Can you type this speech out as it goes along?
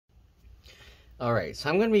Alright, so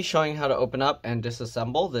I'm going to be showing how to open up and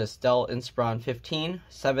disassemble this Dell Inspiron 15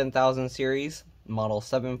 7000 series model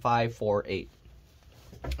 7548.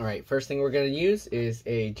 Alright, first thing we're going to use is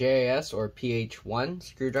a JIS or PH1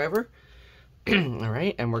 screwdriver.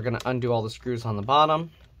 Alright, and we're going to undo all the screws on the bottom.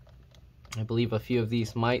 I believe a few of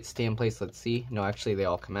these might stay in place. Let's see. No, actually they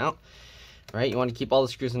all come out. Alright, you want to keep all the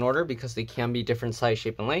screws in order because they can be different size,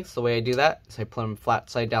 shape, and lengths. The way I do that is I put them flat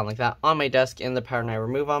side down like that on my desk in the pattern I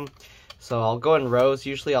remove them. So I'll go in rows.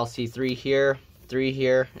 Usually I'll see 3 here,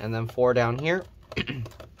 and then 4 down here.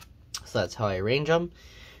 So that's how I arrange them.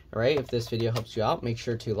 Alright, if this video helps you out, make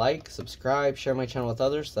sure to like, subscribe, share my channel with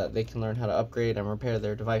others so that they can learn how to upgrade and repair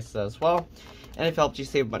their devices as well. And if it helps you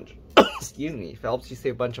save a bunch excuse me, if it helps you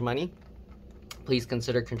save a bunch of money, please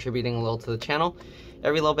consider contributing a little to the channel.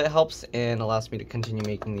 Every little bit helps and allows me to continue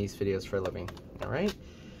making these videos for a living. Alright,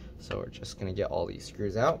 so we're just going to get all these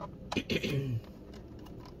screws out.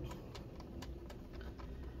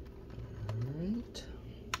 Alright,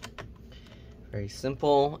 very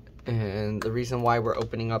simple. And the reason why we're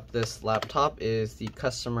opening up this laptop is the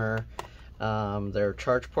customer, their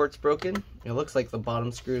charge port's broken. It looks like the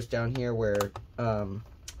bottom screws down here where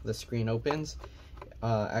the screen opens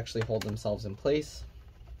actually hold themselves in place.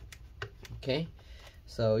 Okay,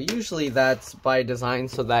 so usually that's by design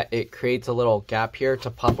so that it creates a little gap here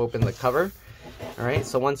to pop open the cover. Alright,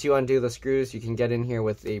 so once you undo the screws, you can get in here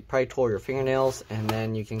with a pry tool or your fingernails, and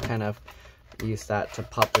then you can kind of use that to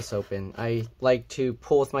pop this open. I like to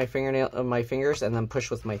pull with my fingers and then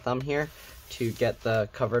push with my thumb here to get the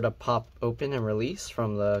cover to pop open and release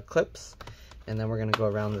from the clips. And then we're going to go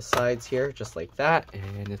around the sides here just like that,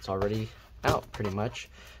 and it's already out pretty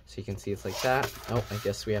much. So you can see it's like that. Oh, I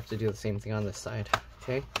guess we have to do the same thing on this side.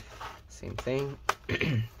 Okay, same thing.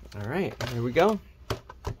 All right, here we go.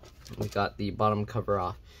 We got the bottom cover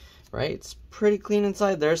off. Right, it's pretty clean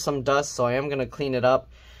inside. There's some dust, so I am going to clean it up.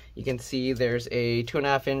 You can see there's a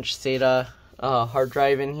 2.5-inch SATA hard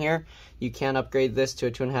drive in here. You can upgrade this to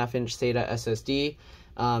a 2.5-inch SATA SSD.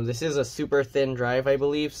 This is a super thin drive, I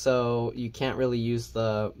believe, so you can't really use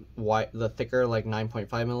the thicker, like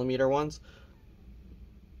 9.5mm ones.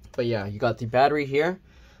 But yeah, you got the battery here,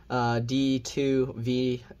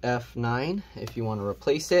 D2VF9. If you want to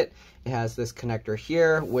replace it, it has this connector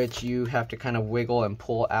here, which you have to kind of wiggle and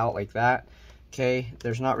pull out like that. Okay,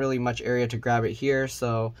 there's not really much area to grab it here,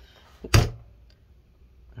 so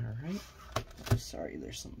alright. Sorry,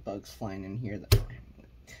 there's some bugs flying in here that I'm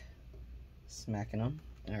smacking them.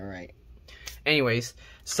 Alright. Anyways,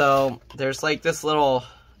 so there's like this little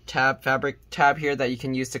fabric tab here that you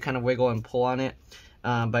can use to kind of wiggle and pull on it.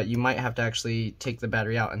 But you might have to actually take the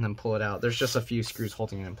battery out and then pull it out. There's just a few screws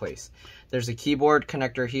holding it in place. There's a keyboard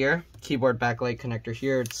connector here, keyboard backlight connector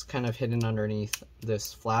here. It's kind of hidden underneath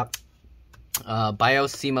this flap.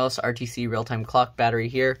 BIOS, CMOS, RTC, real-time clock battery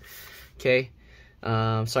here. Okay.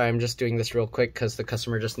 Sorry, I'm just doing this real quick because the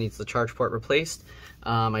customer just needs the charge port replaced.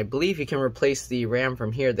 I believe you can replace the RAM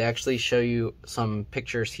from here. They actually show you some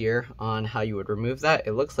pictures here on how you would remove that.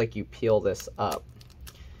 It looks like you peel this up.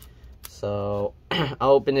 So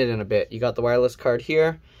I'll open it in a bit. You got the wireless card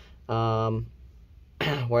here.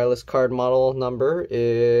 Wireless card model number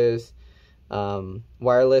is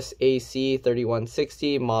wireless AC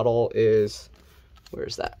 3160. Model is,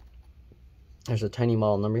 where's that? There's a tiny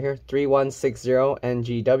model number here,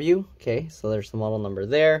 3160NGW. Okay, so there's the model number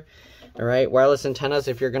there. All right, wireless antennas,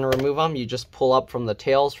 if you're going to remove them, you just pull up from the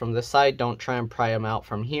tails from this side. Don't try and pry them out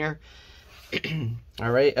from here.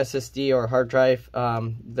 All right, SSD or hard drive,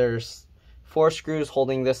 there's 4 screws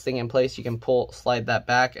holding this thing in place. You can slide that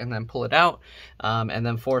back and then pull it out. And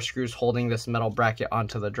then 4 screws holding this metal bracket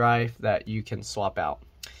onto the drive that you can swap out.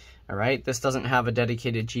 All right, this doesn't have a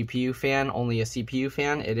dedicated GPU fan, only a CPU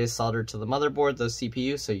fan. It is soldered to the motherboard, the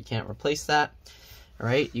CPU, so you can't replace that. All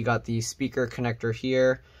right, you got the speaker connector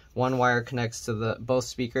here. One wire connects to both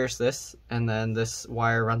speakers, this, and then this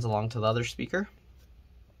wire runs along to the other speaker.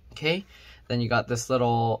 Okay, then you got this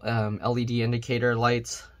little LED indicator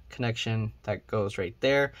lights connection that goes right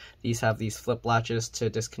there. These have these flip latches to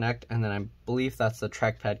disconnect, and then I believe that's the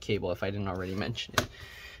trackpad cable if I didn't already mention it.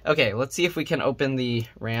 Okay, let's see if we can open the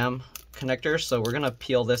RAM connector. So we're gonna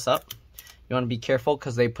peel this up. You want to be careful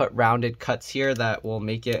because they put rounded cuts here that will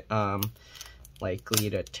make it likely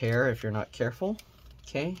to tear if you're not careful.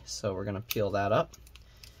 Okay, so we're gonna peel that up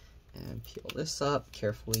and peel this up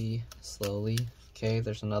carefully, slowly. Okay,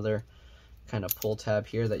 there's another kind of pull tab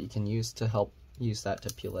here that you can use to help use that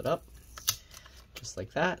to peel it up. Just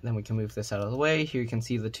like that. Then we can move this out of the way. Here you can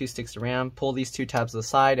see the 2 sticks of RAM. Pull these 2 tabs to the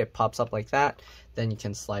side. It pops up like that. Then you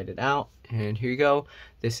can slide it out. And here you go.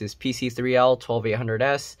 This is PC3L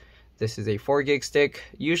 12800S. This is a 4 gig stick.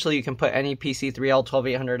 Usually you can put any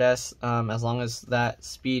PC3L12800S, as long as that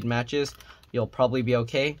speed matches, you'll probably be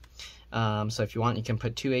okay. So if you want, you can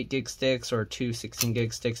put 2 8 gig sticks or 2 16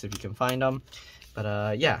 gig sticks if you can find them.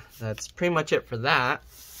 But yeah, that's pretty much it for that.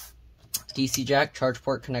 DC jack charge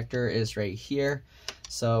port connector is right here.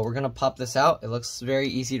 So we're gonna pop this out. It looks very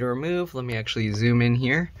easy to remove. Let me actually zoom in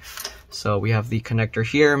here. So we have the connector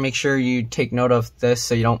here. Make sure you take note of this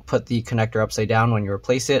so you don't put the connector upside down when you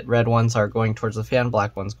replace it. Red ones are going towards the fan,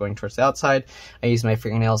 black ones going towards the outside. I use my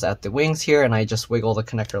fingernails at the wings here and I just wiggle the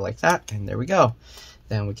connector like that, and there we go.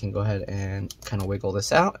 Then we can go ahead and kind of wiggle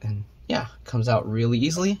this out, and yeah, it comes out really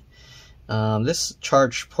easily. This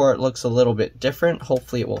charge port looks a little bit different.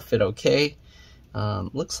 Hopefully it will fit okay.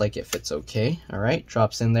 Looks like it fits okay. All right,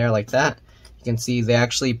 drops in there like that. You can see they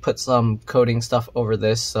actually put some coating stuff over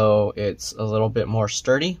this so it's a little bit more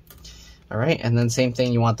sturdy. All right, and then same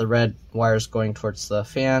thing, you want the red wires going towards the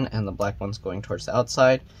fan and the black ones going towards the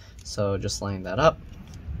outside. So just line that up.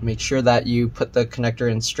 Make sure that you put the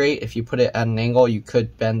connector in straight. If you put it at an angle, you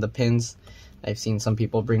could bend the pins. I've seen some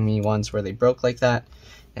people bring me ones where they broke like that.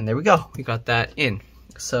 And there we go, we got that in.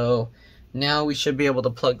 So now we should be able to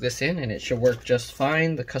plug this in and it should work just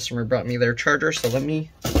fine. The customer brought me their charger, so let me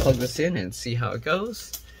plug this in and see how it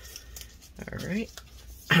goes. All right.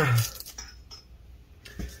 Let's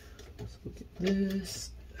look at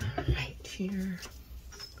this right here.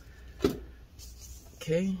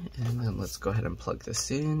 Okay, and then let's go ahead and plug this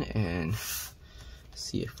in and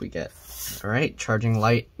see if we get, all right, charging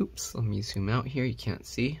light. Oops, let me zoom out here, you can't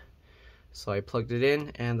see. So I plugged it in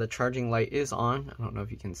and the charging light is on. I don't know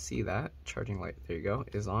if you can see that. Charging light, there you go,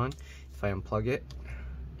 is on. If I unplug it,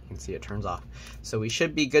 you can see it turns off. So we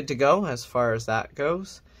should be good to go as far as that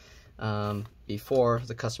goes. Before,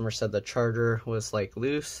 the customer said the charger was like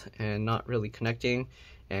loose and not really connecting.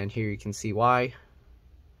 And here you can see why.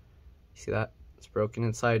 See that? It's broken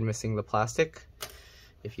inside, missing the plastic.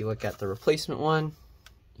 If you look at the replacement one,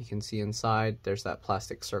 you can see inside there's that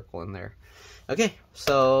plastic circle in there. Okay,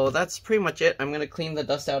 so that's pretty much it. I'm gonna clean the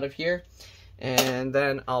dust out of here and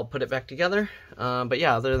then I'll put it back together. But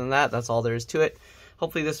yeah, other than that, that's all there is to it.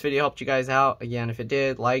 Hopefully this video helped you guys out. Again, if it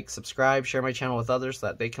did, like, subscribe, share my channel with others so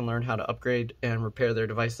that they can learn how to upgrade and repair their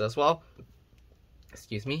devices as well.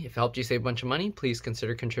 Excuse me. If it helped you save a bunch of money, please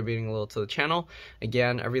consider contributing a little to the channel.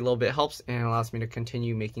 Again, every little bit helps and allows me to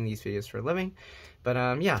continue making these videos for a living.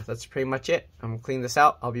 But yeah, that's pretty much it. I'm gonna clean this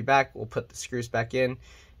out. I'll be back. We'll put the screws back in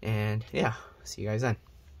and yeah, see you guys then.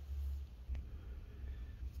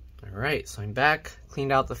 All right, so I'm back,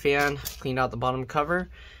 cleaned out the fan, cleaned out the bottom cover,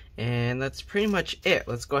 and that's pretty much it.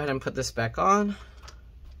 Let's go ahead and put this back on.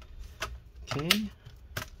 Okay.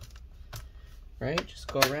 Right,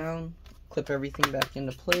 just go around, clip everything back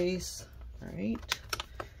into place. All right.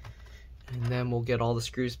 And then we'll get all the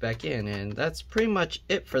screws back in, and that's pretty much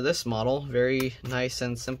it for this model. Very nice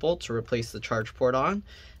and simple to replace the charge port on.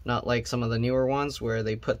 Not like some of the newer ones where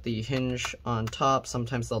they put the hinge on top.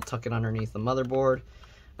 Sometimes they'll tuck it underneath the motherboard.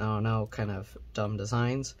 I don't know, kind of dumb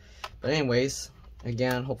designs. But anyways,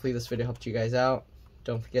 again, hopefully this video helped you guys out.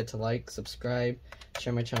 Don't forget to like, subscribe,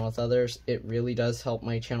 share my channel with others. It really does help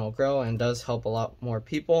my channel grow and does help a lot more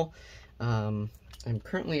people. I'm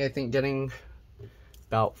currently, I think, getting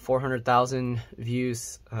about 400,000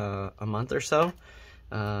 views a month or so.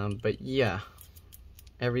 But yeah,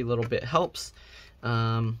 every little bit helps.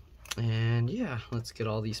 And yeah, let's get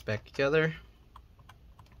all these back together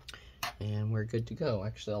and we're good to go.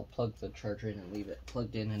 Actually, I'll plug the charger in and leave it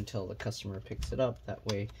plugged in until the customer picks it up. That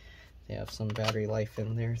way they have some battery life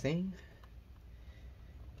in their thing.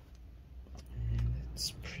 And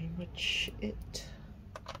that's pretty much it.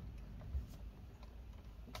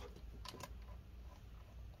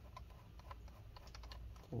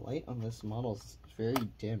 The light on this model is very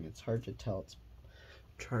dim. It's hard to tell it's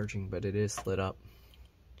charging, but it is lit up.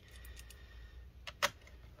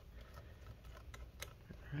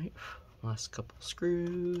 Alright, last couple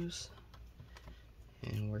screws,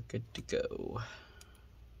 and we're good to go.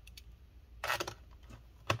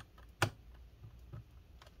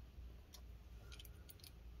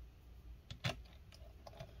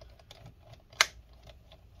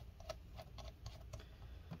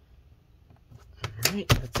 Alright,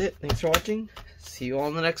 that's it. Thanks for watching. See you all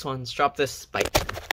in the next one. Let's drop this. Bye.